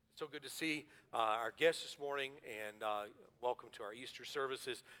So good to see our guests this morning, and welcome to our Easter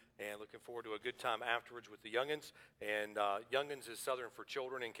services, and looking forward to a good time afterwards with the youngins. And youngins is Southern for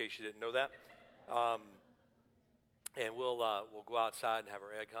children, in case you didn't know that. And we'll go outside and have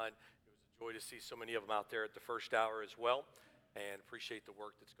our egg hunt. It was a joy to see so many of them out there at the first hour as well, and appreciate the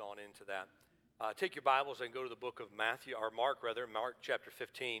work that's gone into that. Take your Bibles and go to the book of Mark chapter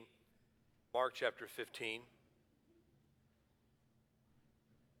 15. Mark chapter 15.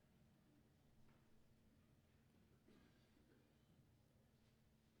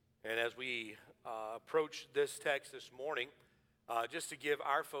 And as we approach this text this morning, just to give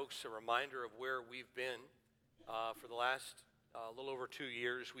our folks a reminder of where we've been for the last little over 2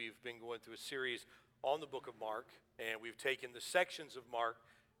 years, we've been going through a series on the book of Mark, and we've taken the sections of Mark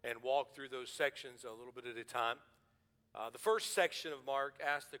and walked through those sections a little bit at a time. The first section of Mark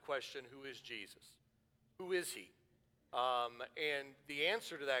asks the question, who is Jesus? Who is he? And the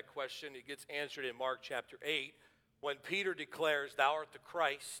answer to that question, it gets answered in Mark chapter 8, when Peter declares, "Thou art the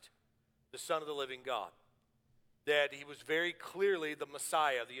Christ, the Son of the living God," that he was very clearly the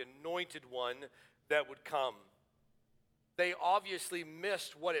Messiah, the anointed one that would come. They obviously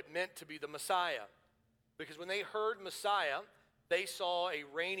missed what it meant to be the Messiah, because when they heard Messiah, they saw a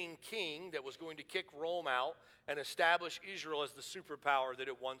reigning king that was going to kick Rome out and establish Israel as the superpower that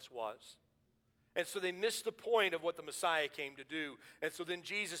it once was. And so they missed the point of what the Messiah came to do. And so then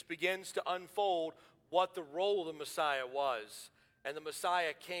Jesus begins to unfold what the role of the Messiah was. And the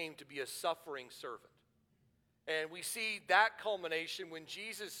Messiah came to be a suffering servant. And we see that culmination when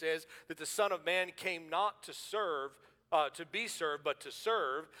Jesus says that the Son of Man came not to serve, to be served, but to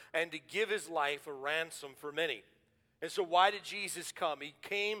serve, and to give his life a ransom for many. And so why did Jesus come? He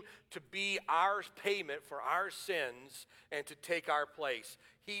came to be our payment for our sins and to take our place.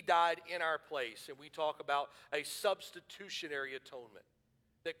 He died in our place. And we talk about a substitutionary atonement.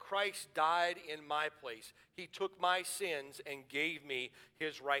 That Christ died in my place. He took my sins and gave me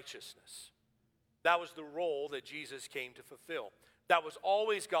his righteousness. That was the role that Jesus came to fulfill. That was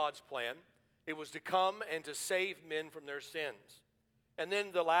always God's plan. It was to come and to save men from their sins. And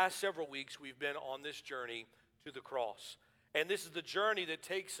then the last several weeks we've been on this journey to the cross. And this is the journey that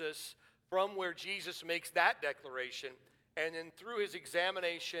takes us from where Jesus makes that declaration and then through his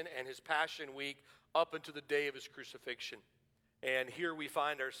examination and his Passion Week up into the day of his crucifixion. And here we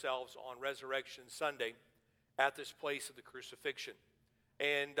find ourselves on Resurrection Sunday at this place of the crucifixion.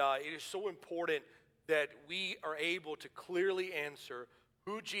 And it is so important that we are able to clearly answer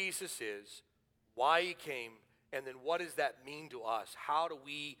who Jesus is, why he came, and then what does that mean to us? How do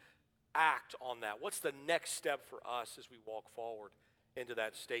we act on that? What's the next step for us as we walk forward into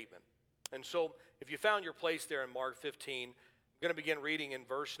that statement? And so if you found your place there in Mark 15, I'm going to begin reading in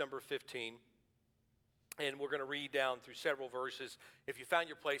verse number 15. And we're going to read down through several verses. If you found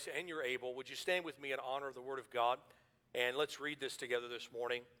your place and you're able, would you stand with me in honor of the Word of God? And let's read this together this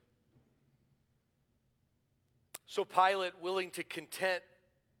morning. So Pilate, willing to content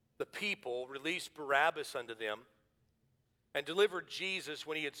the people, released Barabbas unto them, and delivered Jesus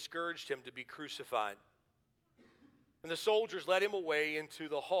when he had scourged him to be crucified. And the soldiers led him away into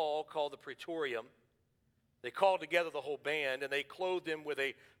the hall called the Praetorium. They called together the whole band, and they clothed him with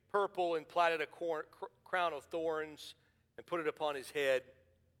a purple and plaited a crown of thorns and put it upon his head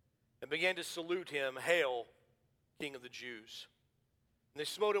and began to salute him, "Hail, King of the Jews." And they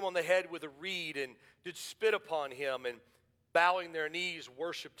smote him on the head with a reed and did spit upon him, and bowing their knees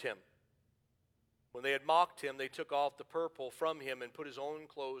worshipped him. When they had mocked him, they took off the purple from him and put his own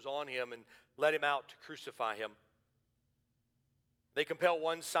clothes on him and led him out to crucify him. They compelled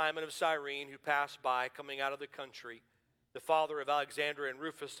one Simon of Cyrene, who passed by coming out of the country, the father of Alexander and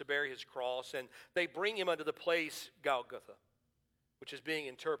Rufus, to bear his cross, and they bring him unto the place Golgotha, which is being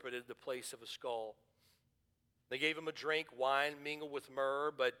interpreted the place of a skull. They gave him a drink, wine mingled with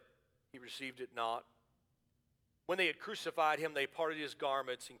myrrh, but he received it not. When they had crucified him, they parted his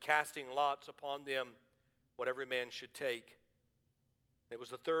garments, and casting lots upon them what every man should take. It was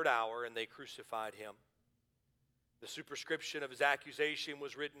the third hour, and they crucified him. The superscription of his accusation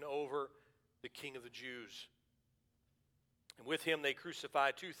was written over the King of the Jews. And with him they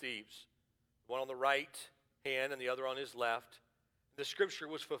crucified two thieves, one on the right hand and the other on his left. The scripture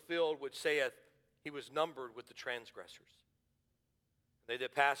was fulfilled which saith, he was numbered with the transgressors. They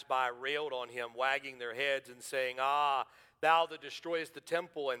that passed by railed on him, wagging their heads and saying, "Ah, thou that destroyest the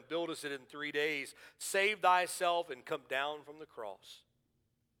temple and buildest it in 3 days, save thyself and come down from the cross."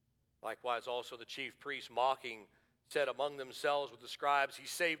 Likewise also the chief priests, mocking, said among themselves with the scribes, "He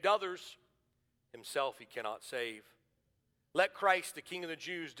saved others, himself he cannot save. Let Christ, the King of the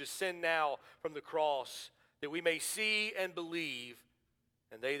Jews, descend now from the cross, that we may see and believe."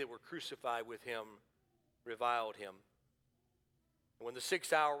 and they that were crucified with him reviled him. And when the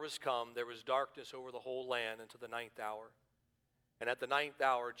 6th hour was come, there was darkness over the whole land until the 9th hour. And at the 9th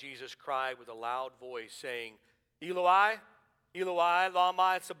hour, Jesus cried with a loud voice, saying, Eloi, Eloi,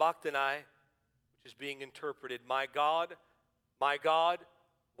 lama sabachthani, which is being interpreted, my God,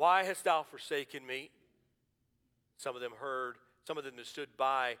 why hast thou forsaken me? Some of them that stood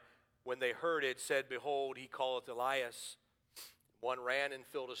by, when they heard it, said, Behold, he calleth Elias. One ran and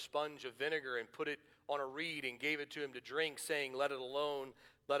filled a sponge of vinegar and put it on a reed and gave it to him to drink, saying, Let it alone,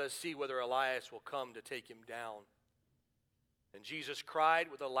 let us see whether Elias will come to take him down. And Jesus cried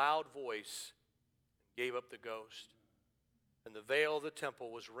with a loud voice and gave up the ghost. And the veil of the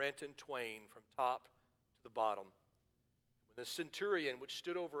temple was rent in twain from top to the bottom. When the centurion which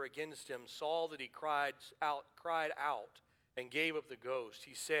stood over against him saw that he cried out and gave up the ghost,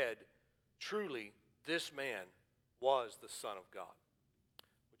 he said, Truly, this man was the Son of God.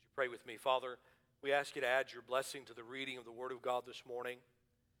 Would you pray with me? Father, we ask you to add your blessing to the reading of the Word of God this morning.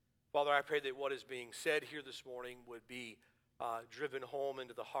 Father, I pray that what is being said here this morning would be driven home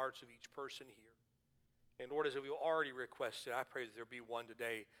into the hearts of each person here. And Lord, as we've already requested, I pray that there be one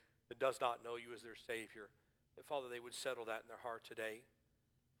today that does not know you as their Savior. That, Father, they would settle that in their heart today.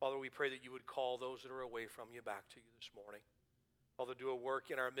 Father, we pray that you would call those that are away from you back to you this morning. Father, do a work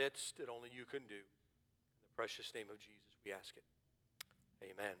in our midst that only you can do. In the precious name of Jesus, we ask it.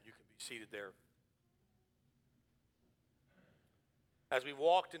 Amen. You can be seated there. As we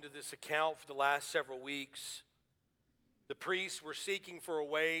walked into this account for the last several weeks, the priests were seeking for a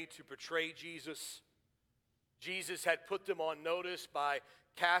way to betray Jesus. Jesus had put them on notice by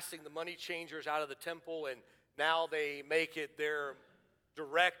casting the money changers out of the temple, and now they make it their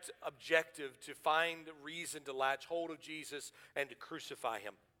direct objective to find a reason to latch hold of Jesus and to crucify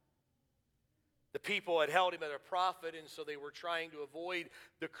him. The people had held him as a prophet, and so they were trying to avoid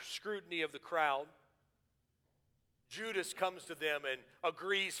the scrutiny of the crowd. Judas comes to them and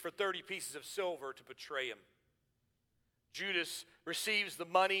agrees for 30 pieces of silver to betray him. Judas receives the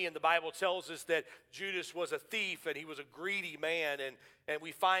money, and the Bible tells us that Judas was a thief and he was a greedy man, and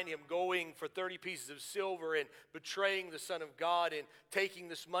we find him going for 30 pieces of silver and betraying the Son of God and taking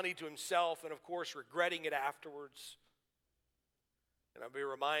this money to himself and, of course, regretting it afterwards. And I'll be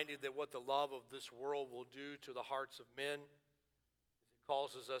reminded that what the love of this world will do to the hearts of men is it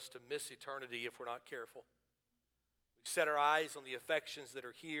causes us to miss eternity if we're not careful. We set our eyes on the affections that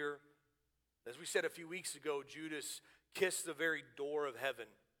are here. As we said a few weeks ago, Judas kissed the very door of heaven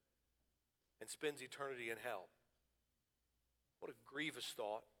and spends eternity in hell. What a grievous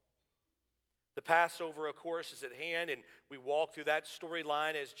thought. The Passover, of course, is at hand, and we walk through that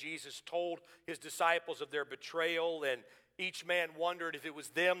storyline as Jesus told his disciples of their betrayal, and each man wondered if it was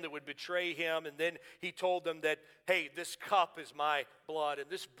them that would betray him, and then he told them that, hey, this cup is my blood, and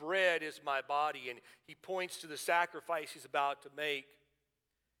this bread is my body, and he points to the sacrifice he's about to make.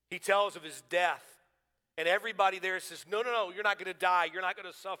 He tells of his death, and everybody there says, no, you're not going to die, you're not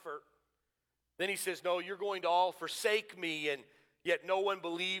going to suffer. Then he says, no, you're going to all forsake me, and yet no one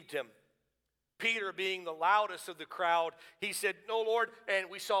believed him. Peter, being the loudest of the crowd, he said, no, Lord, and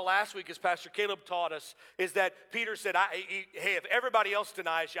we saw last week as Pastor Caleb taught us, is that Peter said, hey, if everybody else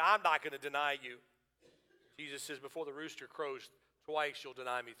denies you, I'm not going to deny you. Jesus says, before the rooster crows twice, you'll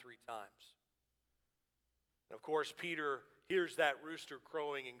deny me 3 times. And of course, Peter hears that rooster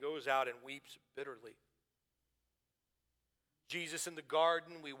crowing and goes out and weeps bitterly. Jesus in the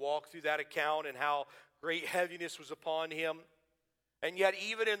garden, we walk through that account and how great heaviness was upon him. And yet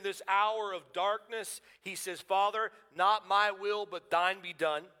even in this hour of darkness, he says, Father, not my will, but thine be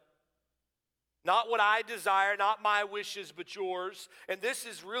done. Not what I desire, not my wishes, but yours. And this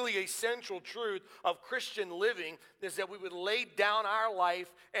is really a central truth of Christian living, is that we would lay down our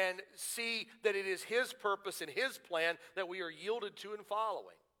life and see that it is his purpose and his plan that we are yielded to and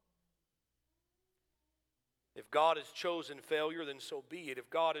following. If God has chosen failure, then so be it. If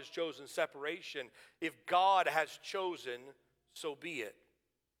God has chosen separation, if God has chosen, so be it.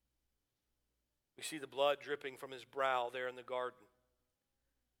 We see the blood dripping from his brow there in the garden.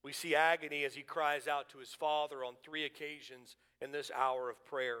 We see agony as he cries out to his Father on 3 occasions in this hour of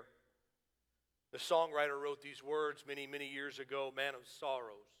prayer. The songwriter wrote these words many, many years ago, Man of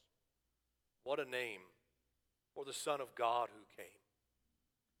sorrows, what a name for the Son of God who came,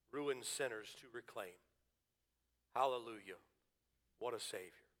 ruined sinners to reclaim. Hallelujah, what a Savior.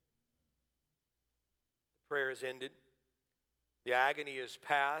 The prayer is ended. The agony is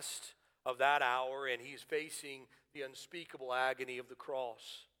past of that hour, and he's facing the unspeakable agony of the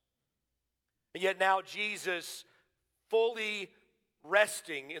cross. And yet now Jesus, fully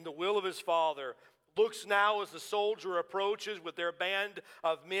resting in the will of his Father, looks now as the soldier approaches with their band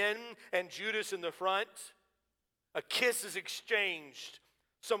of men and Judas in the front. A kiss is exchanged.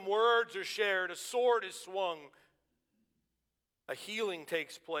 Some words are shared. A sword is swung. A healing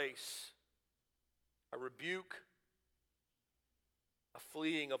takes place. A rebuke. A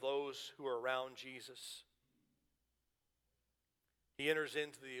fleeing of those who are around Jesus. He enters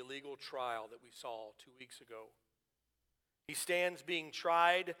into the illegal trial that we saw 2 weeks ago. He stands being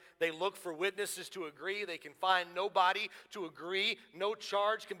tried. They look for witnesses to agree. They can find nobody to agree. No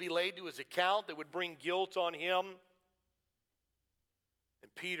charge can be laid to his account that would bring guilt on him.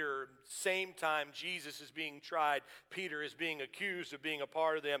 And Peter, same time Jesus is being tried, Peter is being accused of being a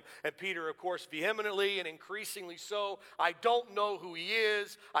part of them. And Peter, of course, vehemently and increasingly so, I don't know who he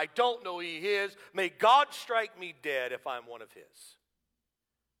is. I don't know who he is. May God strike me dead if I'm one of his.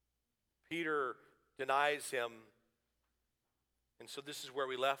 Peter denies him. And so this is where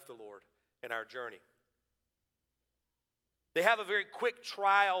we left the Lord in our journey. They have a very quick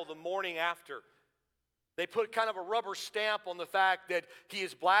trial the morning after. They put kind of a rubber stamp on the fact that he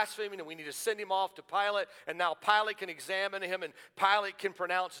is blaspheming and we need to send him off to Pilate. And now Pilate can examine him and Pilate can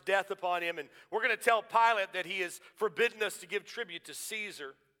pronounce death upon him. And we're going to tell Pilate that he has forbidden us to give tribute to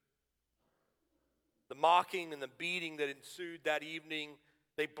Caesar. The mocking and the beating that ensued that evening,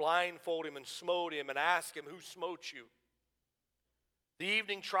 they blindfold him and smote him and ask him, who smote you? The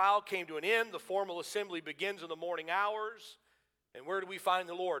evening trial came to an end. The formal assembly begins in the morning hours. And where do we find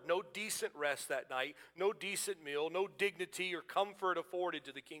the Lord? No decent rest that night, no decent meal, no dignity or comfort afforded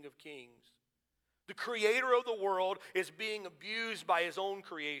to the King of Kings. The creator of the world is being abused by his own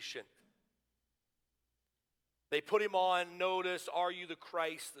creation. They put him on notice, are you the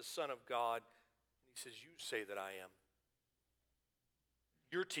Christ, the Son of God? And he says, you say that I am.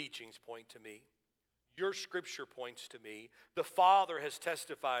 Your teachings point to me. Your scripture points to me. The Father has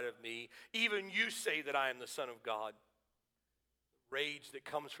testified of me. Even you say that I am the Son of God. Rage that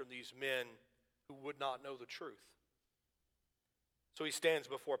comes from these men who would not know the truth. So he stands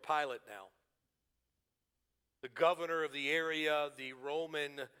before Pilate now. The governor of the area, the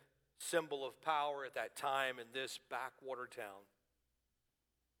Roman symbol of power at that time in this backwater town.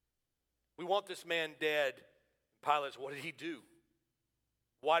 We want this man dead. Pilate, what did he do?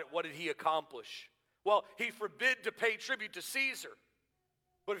 What did he accomplish? Well, he forbid to pay tribute to Caesar.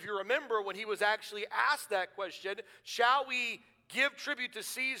 But if you remember when he was actually asked that question, shall we give tribute to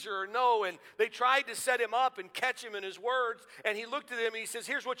Caesar or no? And they tried to set him up and catch him in his words. And he looked at them and he says,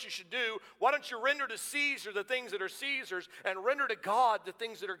 here's what you should do. Why don't you render to Caesar the things that are Caesar's and render to God the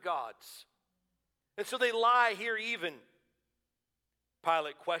things that are God's? And so they lie here even.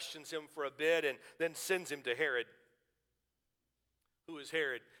 Pilate questions him for a bit and then sends him to Herod. Who is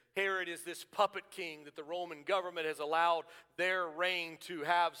Herod? Herod is this puppet king that the Roman government has allowed their reign to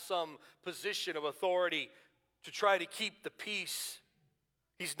have some position of authority to try to keep the peace.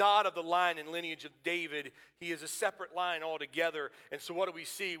 He's not of the line and lineage of David. He is a separate line altogether. And so what do we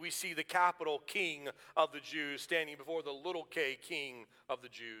see? We see the capital king of the Jews standing before the little k king of the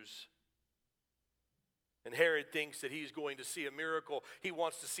Jews. And Herod thinks that he's going to see a miracle. He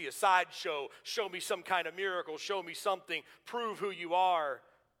wants to see a sideshow. Show me some kind of miracle. Show me something. Prove who you are.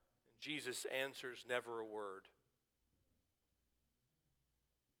 And Jesus answers never a word.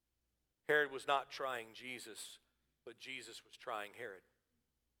 Herod was not trying Jesus, but Jesus was trying Herod.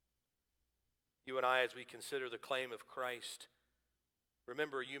 You and I, as we consider the claim of Christ,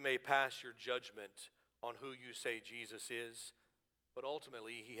 remember you may pass your judgment on who you say Jesus is, but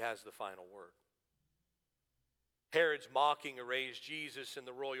ultimately he has the final word. Herod's mocking arrays Jesus in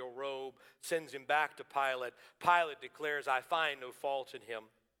the royal robe, sends him back to Pilate. Pilate declares, I find no fault in him.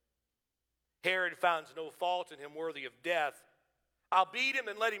 Herod finds no fault in him worthy of death. I'll beat him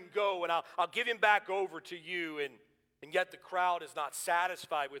and let him go, and I'll give him back over to you. And yet the crowd is not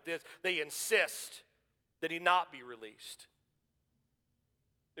satisfied with this. They insist that he not be released.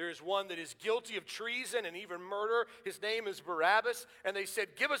 There is one that is guilty of treason and even murder. His name is Barabbas. And they said,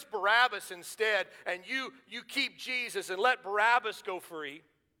 give us Barabbas instead, and you keep Jesus and let Barabbas go free.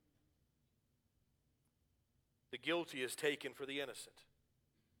 The guilty is taken for the innocent.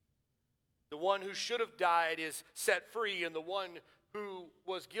 The one who should have died is set free, and the one who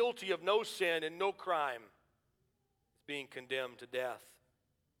was guilty of no sin and no crime is being condemned to death.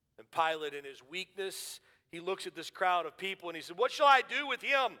 And Pilate, in his weakness, he looks at this crowd of people and he said, what shall I do with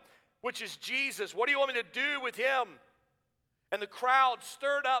him, which is Jesus? What do you want me to do with him? And the crowd,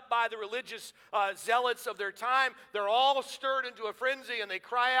 stirred up by the religious zealots of their time, they're all stirred into a frenzy and they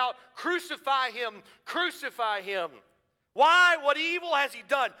cry out, crucify him, crucify him. Why? What evil has he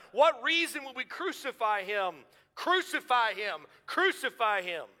done? What reason would we crucify him? Crucify him, crucify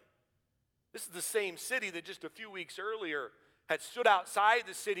him. This is the same city that just a few weeks earlier had stood outside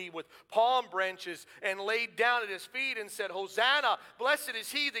the city with palm branches and laid down at his feet and said, Hosanna, blessed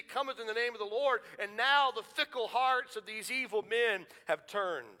is he that cometh in the name of the Lord. And now the fickle hearts of these evil men have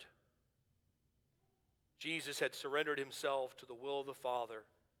turned. Jesus had surrendered himself to the will of the Father,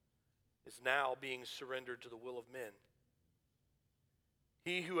 is now being surrendered to the will of men.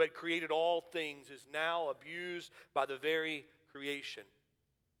 He who had created all things is now abused by the very creation.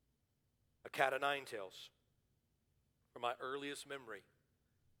 A cat of nine tails. From my earliest memory,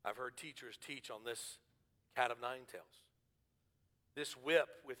 I've heard teachers teach on this cat of nine tails. This whip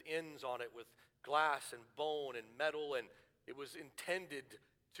with ends on it with glass and bone and metal, and it was intended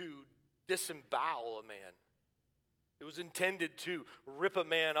to disembowel a man. It was intended to rip a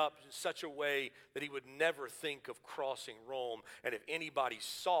man up in such a way that he would never think of crossing Rome, and if anybody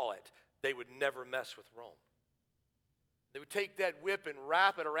saw it, they would never mess with Rome. They would take that whip and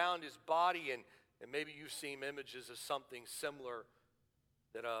wrap it around his body, and maybe you've seen images of something similar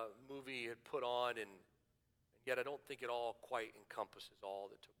that a movie had put on, and yet I don't think it all quite encompasses all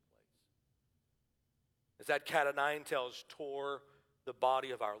that took place. As that cat of nine tails tore the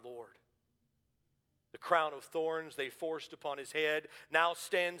body of our Lord, the crown of thorns they forced upon his head now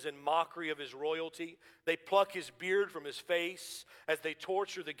stands in mockery of his royalty. They pluck his beard from his face as they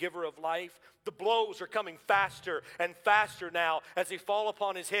torture the giver of life. The blows are coming faster and faster now as they fall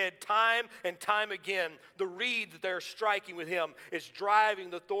upon his head time and time again. The reed that they're striking with him is driving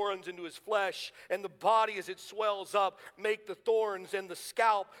the thorns into his flesh, and the body as it swells up make the thorns and the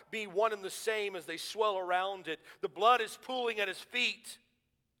scalp be one and the same as they swell around it. The blood is pooling at his feet.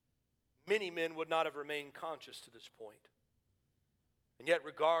 Many men would not have remained conscious to this point. And yet,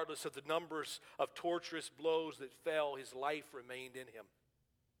 regardless of the numbers of torturous blows that fell, his life remained in him.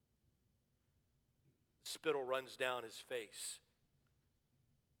 Spittle runs down his face.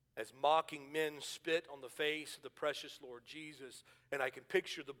 As mocking men spit on the face of the precious Lord Jesus, and I can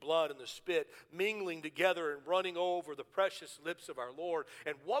picture the blood and the spit mingling together and running over the precious lips of our Lord.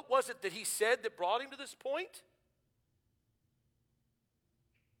 And what was it that he said that brought him to this point?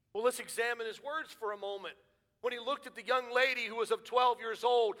 Well, let's examine his words for a moment. When he looked at the young lady who was of 12 years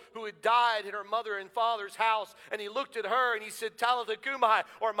old, who had died in her mother and father's house, and he looked at her and he said, Talitha cumi,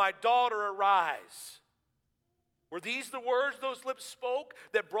 or my daughter, arise. Were these the words those lips spoke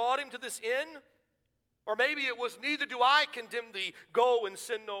that brought him to this inn? Or maybe it was, neither do I condemn thee, go and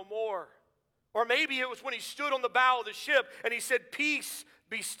sin no more. Or maybe it was when he stood on the bow of the ship and he said, peace,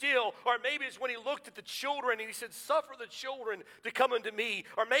 be still. Or maybe it's when he looked at the children and he said, suffer the children to come unto me.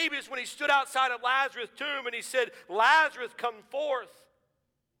 Or maybe it's when he stood outside of Lazarus' tomb and he said, Lazarus, come forth.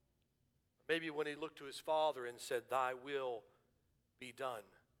 Maybe when he looked to his Father and said, thy will be done.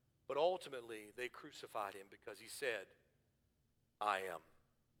 But ultimately, they crucified him because he said, I am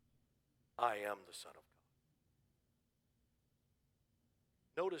the Son of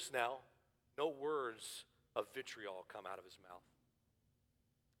God. Notice now, no words of vitriol come out of his mouth.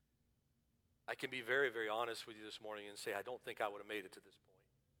 I can be very, very honest with you this morning and say I don't think I would have made it to this point.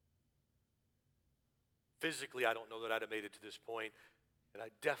 Physically, I don't know that I'd have made it to this point, and I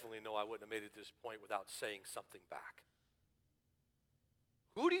definitely know I wouldn't have made it to this point without saying something back.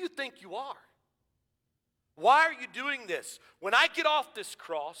 Who do you think you are? Why are you doing this? When I get off this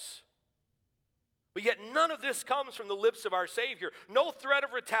cross, but yet none of this comes from the lips of our Savior. No threat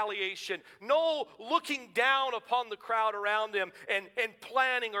of retaliation. No looking down upon the crowd around them and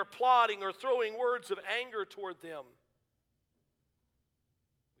planning or plotting or throwing words of anger toward them.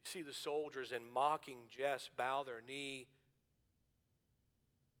 We see the soldiers in mocking jest bow their knee.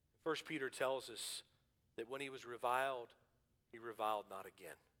 1 Peter tells us that when he was reviled, he reviled not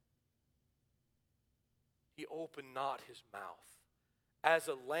again. He opened not his mouth. As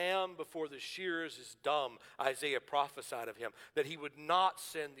a lamb before the shearers is dumb, Isaiah prophesied of him, that he would not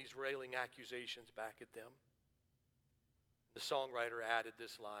send these railing accusations back at them. The songwriter added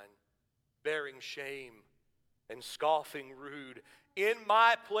this line, bearing shame and scoffing rude, in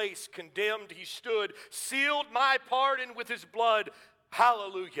my place condemned he stood, sealed my pardon with his blood.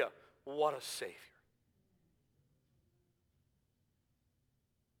 Hallelujah, what a Savior.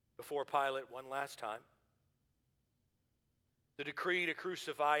 Before Pilate one last time, the decree to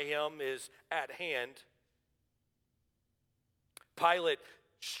crucify him is at hand. Pilate,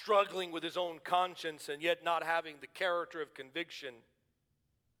 struggling with his own conscience and yet not having the character of conviction,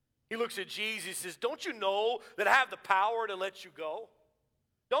 he looks at Jesus and says, don't you know that I have the power to let you go?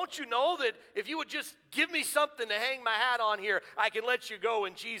 Don't you know that if you would just give me something to hang my hat on here, I can let you go?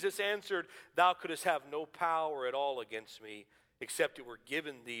 And Jesus answered, thou couldst have no power at all against me, except it were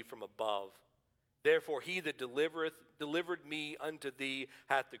given thee from above. Therefore he that delivered me unto thee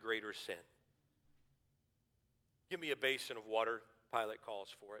hath the greater sin. Give me a basin of water. Pilate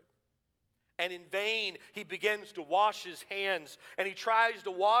calls for it. And in vain, he begins to wash his hands, and he tries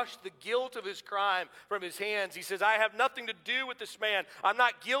to wash the guilt of his crime from his hands. He says, I have nothing to do with this man. I'm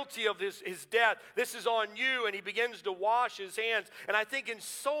not guilty of his death. This is on you. And he begins to wash his hands. And I think in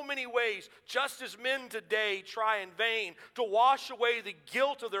so many ways, just as men today try in vain to wash away the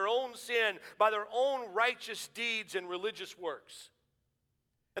guilt of their own sin by their own righteous deeds and religious works.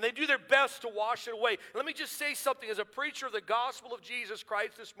 And they do their best to wash it away. Let me just say something as a preacher of the gospel of Jesus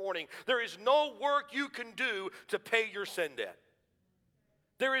Christ this morning. There is no work you can do to pay your sin debt.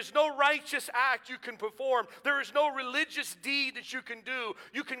 There is no righteous act you can perform. There is no religious deed that you can do.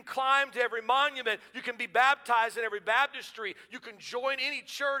 You can climb to every monument. You can be baptized in every baptistry. You can join any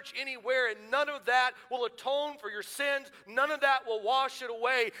church anywhere, and none of that will atone for your sins. None of that will wash it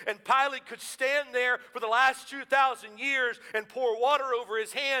away. And Pilate could stand there for the last 2,000 years and pour water over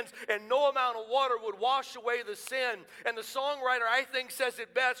his hands, and no amount of water would wash away the sin. And the songwriter, I think, says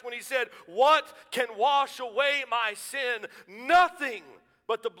it best when he said, "What can wash away my sin? Nothing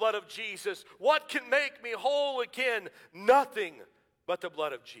but the blood of Jesus. What can make me whole again? Nothing but the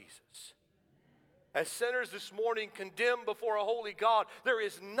blood of Jesus." As sinners this morning condemned before a holy God, there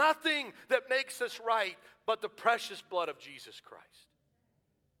is nothing that makes us right but the precious blood of Jesus Christ.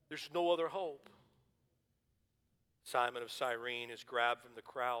 There's no other hope. Simon of Cyrene is grabbed from the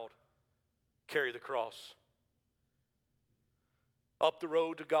crowd. Carry the cross. Up the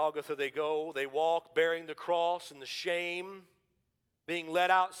road to Golgotha they go. They walk bearing the cross and the shame, being led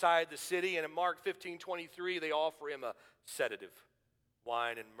outside the city, and in Mark 15:23, they offer him a sedative,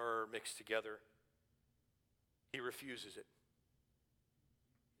 wine and myrrh mixed together. He refuses it.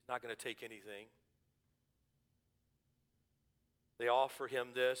 He's not going to take anything. They offer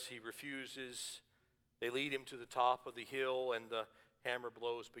him this. He refuses. They lead him to the top of the hill, and the hammer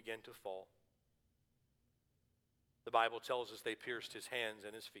blows begin to fall. The Bible tells us they pierced his hands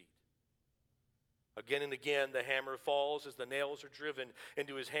and his feet. Again and again, the hammer falls as the nails are driven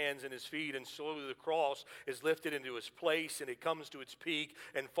into his hands and his feet, and slowly the cross is lifted into its place, and it comes to its peak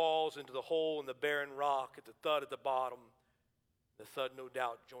and falls into the hole in the barren rock at the thud at the bottom. The thud, no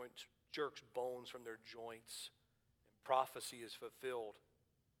doubt, jerks bones from their joints, and prophecy is fulfilled.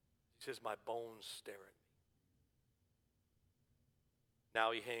 He says, "My bones stare at me."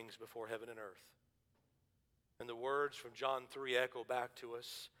 Now he hangs before heaven and earth. And the words from John 3 echo back to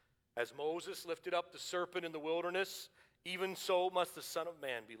us. As Moses lifted up the serpent in the wilderness, even so must the Son of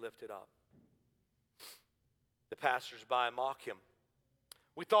Man be lifted up. The passers-by mock him.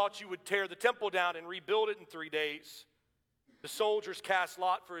 "We thought you would tear the temple down and rebuild it in 3 days." The soldiers cast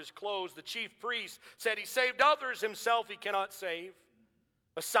lot for his clothes. The chief priest said, "He saved others, himself he cannot save."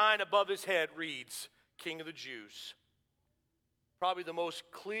 A sign above his head reads, "King of the Jews." Probably the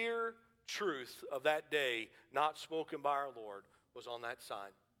most clear truth of that day, not spoken by our Lord, was on that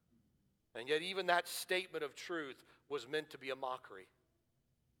sign. And yet even that statement of truth was meant to be a mockery.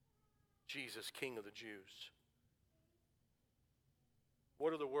 Jesus, King of the Jews.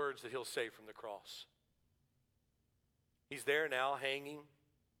 What are the words that he'll say from the cross? He's there now hanging.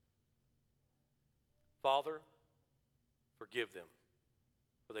 "Father, forgive them,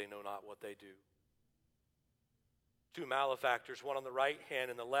 for they know not what they do." Two malefactors, one on the right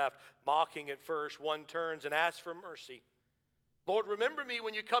hand and the left, mocking at first. One turns and asks for mercy. "Lord, remember me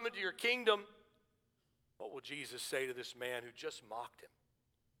when you come into your kingdom." What will Jesus say to this man who just mocked him?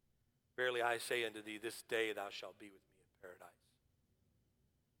 "Verily I say unto thee, this day thou shalt be with me in paradise."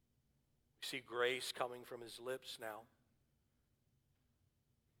 You see grace coming from his lips now.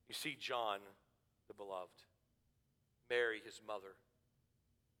 You see John, the beloved. Mary, his mother.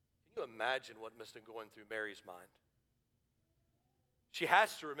 Can you imagine what must have been going through Mary's mind? She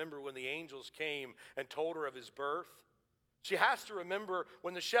has to remember when the angels came and told her of his birth. She has to remember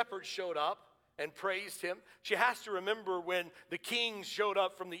when the shepherds showed up and praised him. She has to remember when the kings showed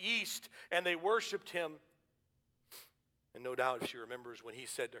up from the east and they worshiped him. And no doubt she remembers when he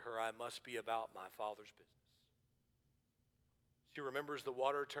said to her, "I must be about my Father's business." She remembers the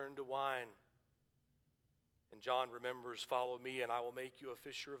water turned to wine. And John remembers, "Follow me and I will make you a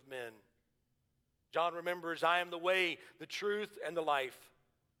fisher of men." John remembers, "I am the way, the truth, and the life."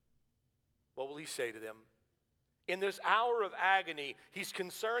 What will he say to them? In this hour of agony, he's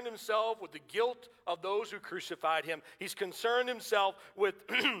concerned himself with the guilt of those who crucified him. He's concerned himself with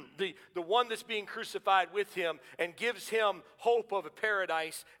the one that's being crucified with him and gives him hope of a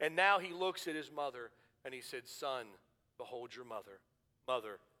paradise. And now he looks at his mother and he said, "Son, behold your mother.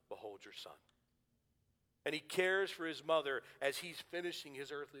 Mother, behold your son." And he cares for his mother as he's finishing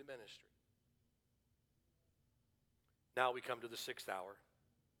his earthly ministry. Now we come to the 6th hour.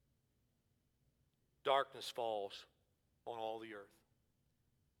 darkness falls on all the earth.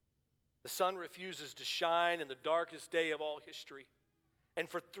 The sun refuses to shine in the darkest day of all history. And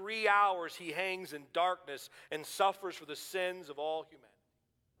for 3 hours he hangs in darkness and suffers for the sins of all humanity.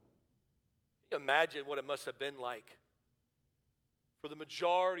 Can you imagine what it must have been like? For the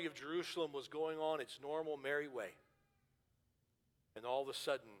majority of Jerusalem was going on its normal merry way. And all of a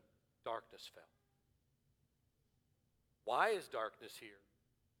sudden, darkness fell. Why is darkness here?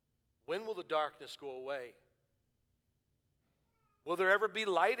 When will the darkness go away? Will there ever be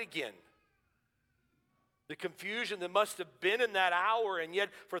light again? The confusion that must have been in that hour, and yet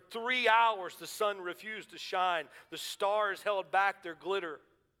for 3 hours the sun refused to shine. The stars held back their glitter.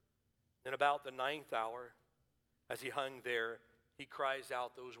 And about the 9th hour, as he hung there, he cries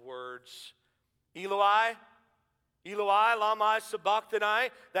out those words, Eloi, Eloi, lama sabachthani,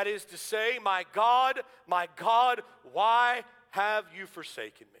 that is to say, my God, why have you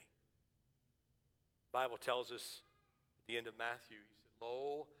forsaken me? The Bible tells us at the end of Matthew, he said,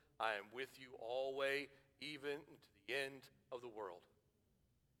 lo, I am with you always, even to the end of the world.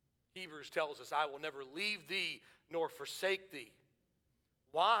 Hebrews tells us, I will never leave thee nor forsake thee.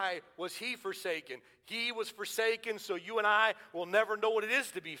 Why was he forsaken? He was forsaken so you and I will never know what it is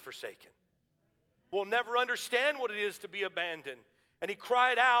to be forsaken. We'll never understand what it is to be abandoned. And he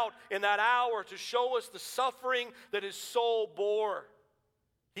cried out in that hour to show us the suffering that his soul bore.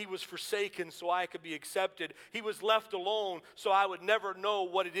 He was forsaken so I could be accepted. He was left alone so I would never know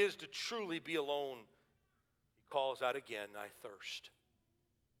what it is to truly be alone. He calls out again, I thirst.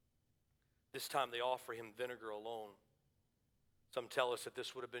 This time they offer him vinegar alone. Some tell us that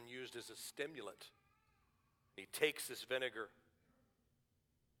this would have been used as a stimulant. He takes this vinegar.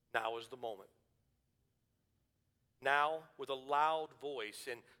 Now is the moment. Now, with a loud voice,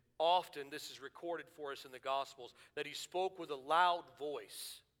 and often this is recorded for us in the Gospels, that he spoke with a loud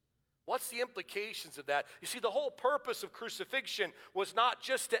voice. What's the implications of that? You see, the whole purpose of crucifixion was not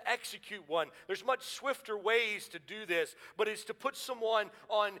just to execute one. There's much swifter ways to do this, but it's to put someone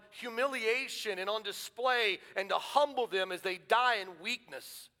on humiliation and on display and to humble them as they die in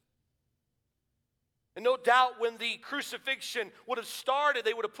weakness. And no doubt when the crucifixion would have started,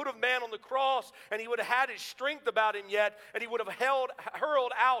 they would have put a man on the cross and he would have had his strength about him yet, and he would have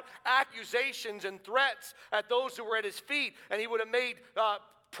hurled out accusations and threats at those who were at his feet, and he would have made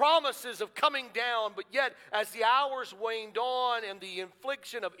promises of coming down. But yet, as the hours waned on and the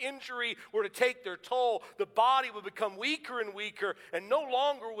infliction of injury were to take their toll, the body would become weaker and weaker, and no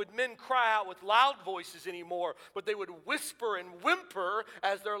longer would men cry out with loud voices anymore, but they would whisper and whimper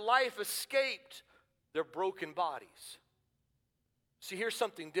as their life escaped their broken bodies. See, here's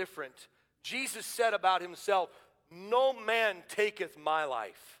something different. Jesus said about himself, no man taketh my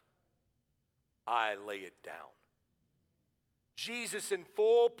life, I lay it down. Jesus, in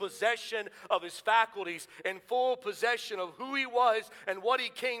full possession of his faculties, in full possession of who he was and what he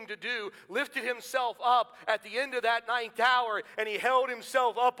came to do, lifted himself up at the end of that 9th hour, and he held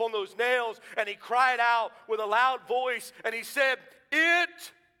himself up on those nails, and he cried out with a loud voice, and he said,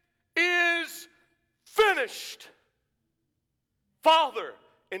 it is finished. Father,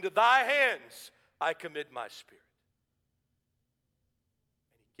 into thy hands I commit my spirit.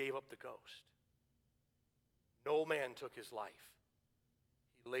 And he gave up the ghost. No man took his life.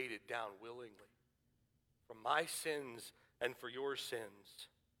 He laid it down willingly. For my sins and for your sins.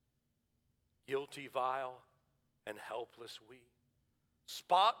 Guilty, vile, and helpless we.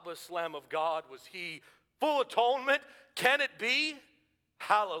 Spotless Lamb of God was he. Full atonement. Can it be?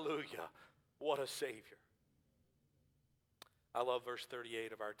 Hallelujah. What a Savior. I love verse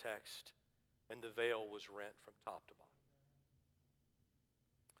 38 of our text. And the veil was rent from top to bottom.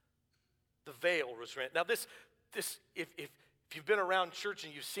 The veil was rent. Now if you've been around church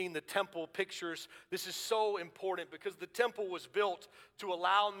and you've seen the temple pictures, this is so important because the temple was built to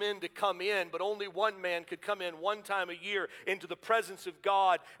allow men to come in, but only one man could come in one time a year into the presence of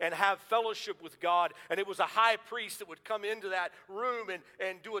God and have fellowship with God. And it was a high priest that would come into that room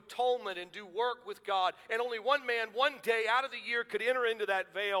and do atonement and do work with God. And only one man one day out of the year could enter into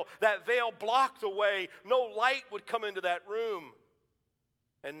that veil. That veil blocked the way. No light would come into that room.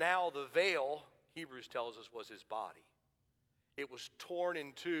 And now the veil, Hebrews tells us, was his body. It was torn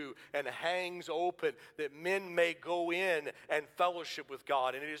in two and hangs open that men may go in and fellowship with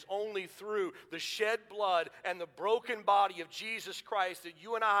God. And it is only through the shed blood and the broken body of Jesus Christ that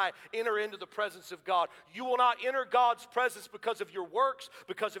you and I enter into the presence of God. You will not enter God's presence because of your works,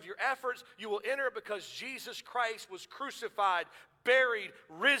 because of your efforts. You will enter because Jesus Christ was crucified, buried,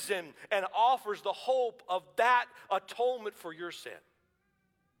 risen, and offers the hope of that atonement for your sin.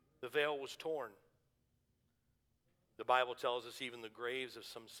 The veil was torn. The Bible tells us even the graves of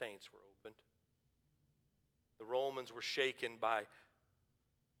some saints were opened. The Romans were shaken by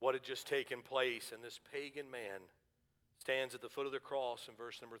what had just taken place, and this pagan man stands at the foot of the cross in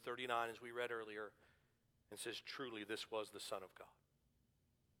verse number 39, as we read earlier, and says, truly, this was the Son of God.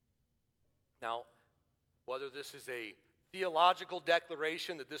 Now, whether this is a theological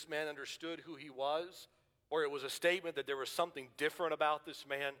declaration that this man understood who he was, or it was a statement that there was something different about this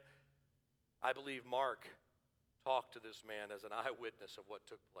man, I believe Mark talked to this man as an eyewitness of what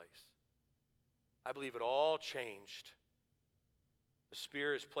took place. I believe it all changed. The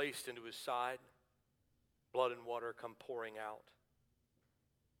spear is placed into his side. Blood and water come pouring out.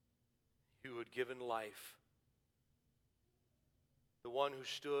 Who had given life. The one who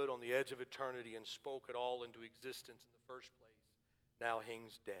stood on the edge of eternity and spoke it all into existence in the first place, now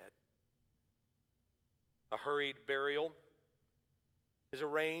hangs dead. A hurried burial is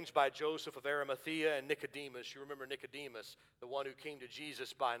arranged by Joseph of Arimathea and Nicodemus. You remember Nicodemus, the one who came to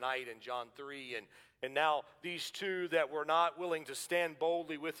Jesus by night in John 3. And now these two that were not willing to stand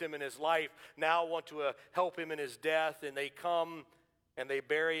boldly with him in his life now want to help him in his death. And they come and they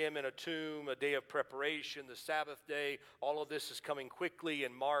bury him in a tomb, a day of preparation, the Sabbath day. All of this is coming quickly,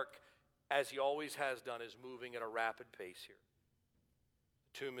 and Mark, as he always has done, is moving at a rapid pace here.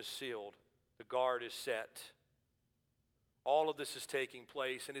 The tomb is sealed. The guard is set. All of this is taking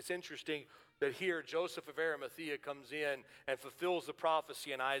place, and it's interesting that here Joseph of Arimathea comes in and fulfills the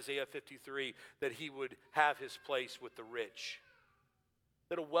prophecy in Isaiah 53 that he would have his place with the rich.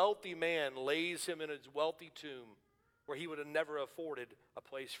 That a wealthy man lays him in his wealthy tomb where he would have never afforded a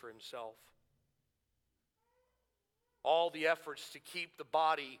place for himself. All the efforts to keep the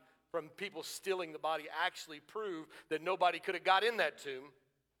body from people stealing the body actually prove that nobody could have got in that tomb.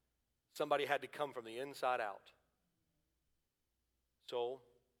 Somebody had to come from the inside out. So,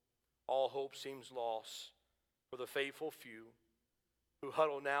 all hope seems lost for the faithful few who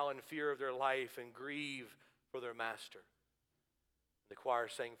huddle now in fear of their life and grieve for their master. The choir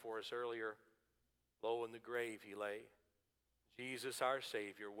sang for us earlier, low in the grave he lay. Jesus our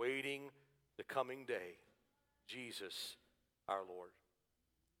Savior, waiting the coming day. Jesus our Lord.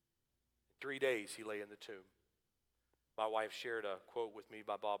 3 days he lay in the tomb. My wife shared a quote with me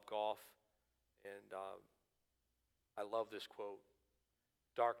by Bob Goff, and I love this quote.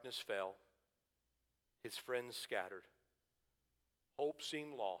 Darkness fell, his friends scattered, hope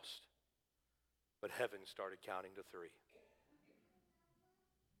seemed lost, but heaven started counting to 3.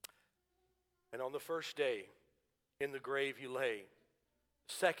 And on the first day, in the grave he lay.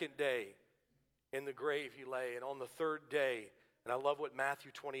 Second day, in the grave he lay. And on the third day, and I love what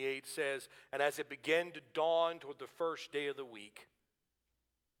Matthew 28 says, and as it began to dawn toward the first day of the week.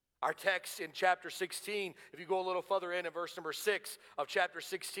 Our text in chapter 16, if you go a little further in verse number 6 of chapter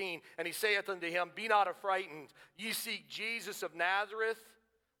 16, and he saith unto him, be not affrighted, ye seek Jesus of Nazareth,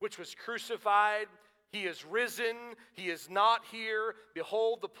 which was crucified. He is risen, he is not here.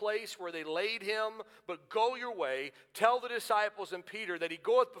 Behold the place where they laid him. But go your way, tell the disciples and Peter that he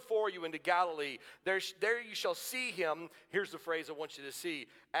goeth before you into Galilee. There you shall see him. Here's the phrase I want you to see.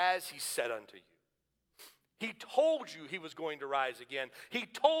 As he said unto you. He told you he was going to rise again. He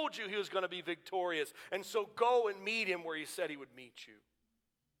told you he was going to be victorious. And so go and meet him where he said he would meet you.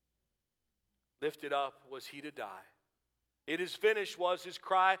 Lifted up was he to die. It is finished was his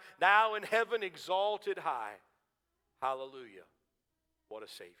cry. Now in heaven exalted high. Hallelujah. What a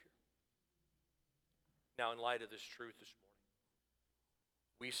Savior. Now in light of this truth this morning,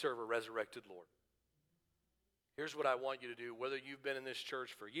 we serve a resurrected Lord. Here's what I want you to do. Whether you've been in this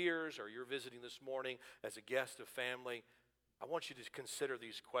church for years or you're visiting this morning as a guest of family, I want you to consider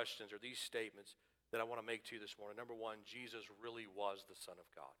these questions or these statements that I want to make to you this morning. Number one, Jesus really was the Son of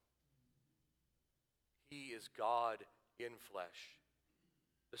God. He is God in flesh.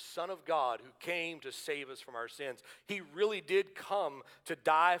 The Son of God who came to save us from our sins. He really did come to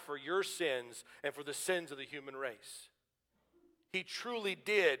die for your sins and for the sins of the human race. He truly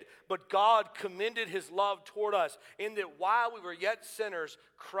did. But God commended his love toward us in that while we were yet sinners,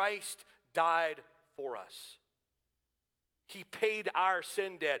 Christ died for us. He paid our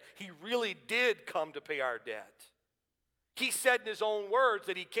sin debt. He really did come to pay our debt. He said in his own words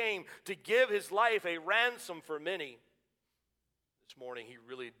that he came to give his life a ransom for many. This morning, he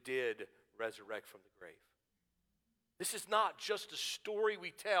really did resurrect from the grave. This is not just a story we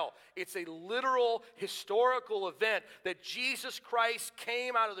tell. It's a literal historical event that Jesus Christ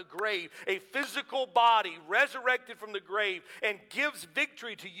came out of the grave, a physical body resurrected from the grave, and gives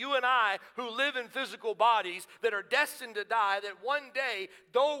victory to you and I who live in physical bodies that are destined to die, that one day,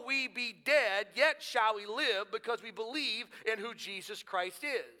 though we be dead, yet shall we live because we believe in who Jesus Christ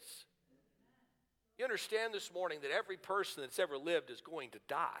is. You understand this morning that every person that's ever lived is going to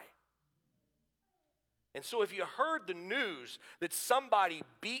die. And so if you heard the news that somebody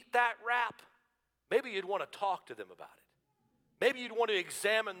beat that rap, maybe you'd want to talk to them about it. Maybe you'd want to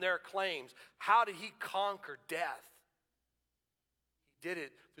examine their claims. How did he conquer death? He did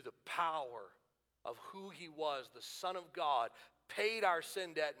it through the power of who he was, the Son of God, paid our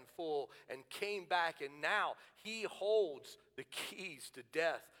sin debt in full, and came back, and now he holds the keys to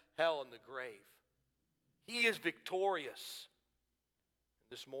death, hell, and the grave. He is victorious.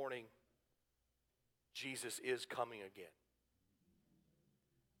 This morning, Jesus is coming again.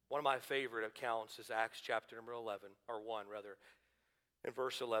 One of my favorite accounts is Acts chapter number 11, or 1 rather, in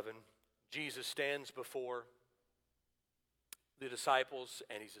verse 11. Jesus stands before the disciples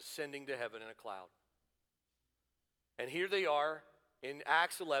and he's ascending to heaven in a cloud. And here they are in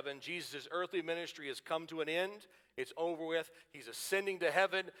Acts 11. Jesus' earthly ministry has come to an end. It's over with. He's ascending to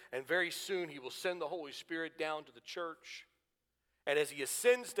heaven, and very soon he will send the Holy Spirit down to the church. And as he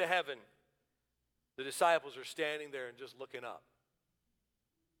ascends to heaven, the disciples are standing there and just looking up.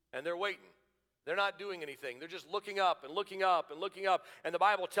 And they're waiting. They're not doing anything. They're just looking up and looking up and looking up. And the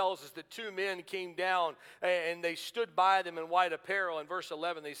Bible tells us that two men came down and they stood by them in white apparel. In verse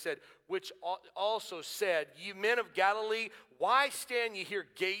 11 they said, which also said, ye men of Galilee, why stand ye here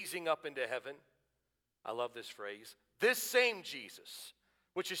gazing up into heaven? I love this phrase. This same Jesus,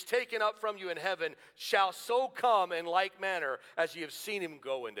 which is taken up from you in heaven, shall so come in like manner as ye have seen him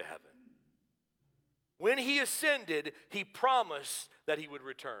go into heaven. When he ascended, he promised that he would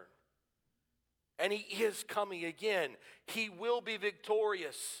return. And he is coming again. He will be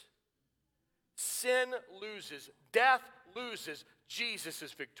victorious. Sin loses. Death loses. Jesus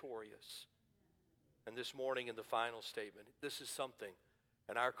is victorious. And this morning in the final statement, this is something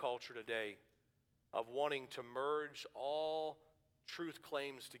in our culture today of wanting to merge all truth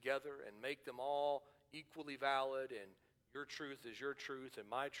claims together and make them all equally valid, and your truth is your truth and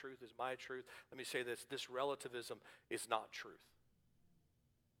my truth is my truth. Let me say this relativism is not truth.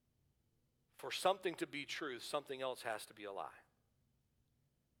 For something to be truth, something else has to be a lie.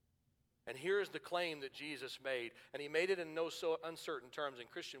 And here's the claim that Jesus made, and he made it in no so uncertain terms.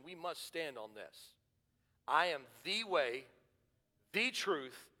 And Christian, we must stand on this. I am the way, the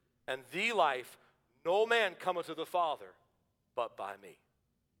truth, and the life. No man cometh to the Father but by me.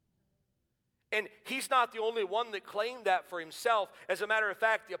 And he's not the only one that claimed that for himself. As a matter of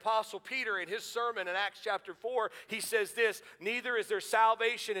fact, the Apostle Peter in his sermon in Acts chapter 4, he says this, neither is there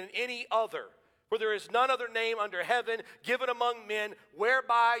salvation in any other, for there is none other name under heaven given among men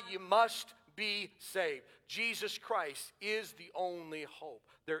whereby you must be saved. Jesus Christ is the only hope.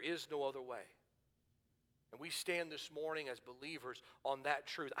 There is no other way. And we stand this morning as believers on that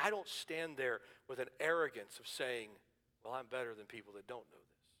truth. I don't stand there with an arrogance of saying, well, I'm better than people that don't know this.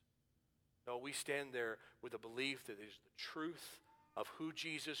 No, we stand there with a belief that is the truth of who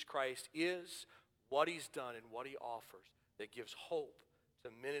Jesus Christ is, what he's done, and what he offers that gives hope to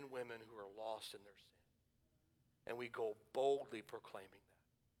men and women who are lost in their sin. And we go boldly proclaiming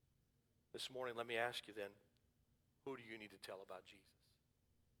that. This morning, let me ask you then, who do you need to tell about Jesus?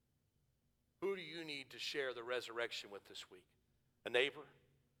 Who do you need to share the resurrection with this week? A neighbor?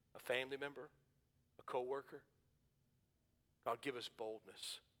 A family member? A coworker? God, give us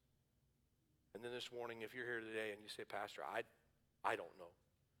boldness. And then this morning, if you're here today and you say, Pastor, I don't know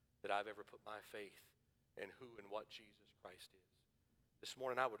that I've ever put my faith in who and what Jesus Christ is. This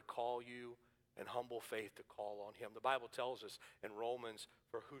morning, I would call you in humble faith to call on him. The Bible tells us in Romans,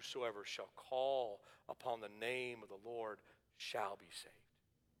 for whosoever shall call upon the name of the Lord shall be saved.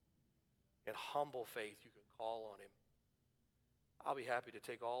 In humble faith, you can call on him. I'll be happy to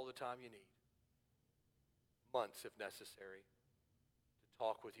take all the time you need, months if necessary, to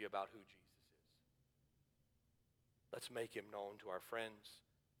talk with you about who Jesus is. Let's make him known to our friends,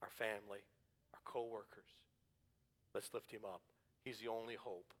 our family, our coworkers. Let's lift him up. He's the only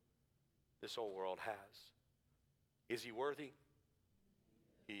hope this whole world has. Is he worthy?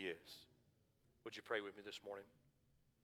 He is. Would you pray with me this morning?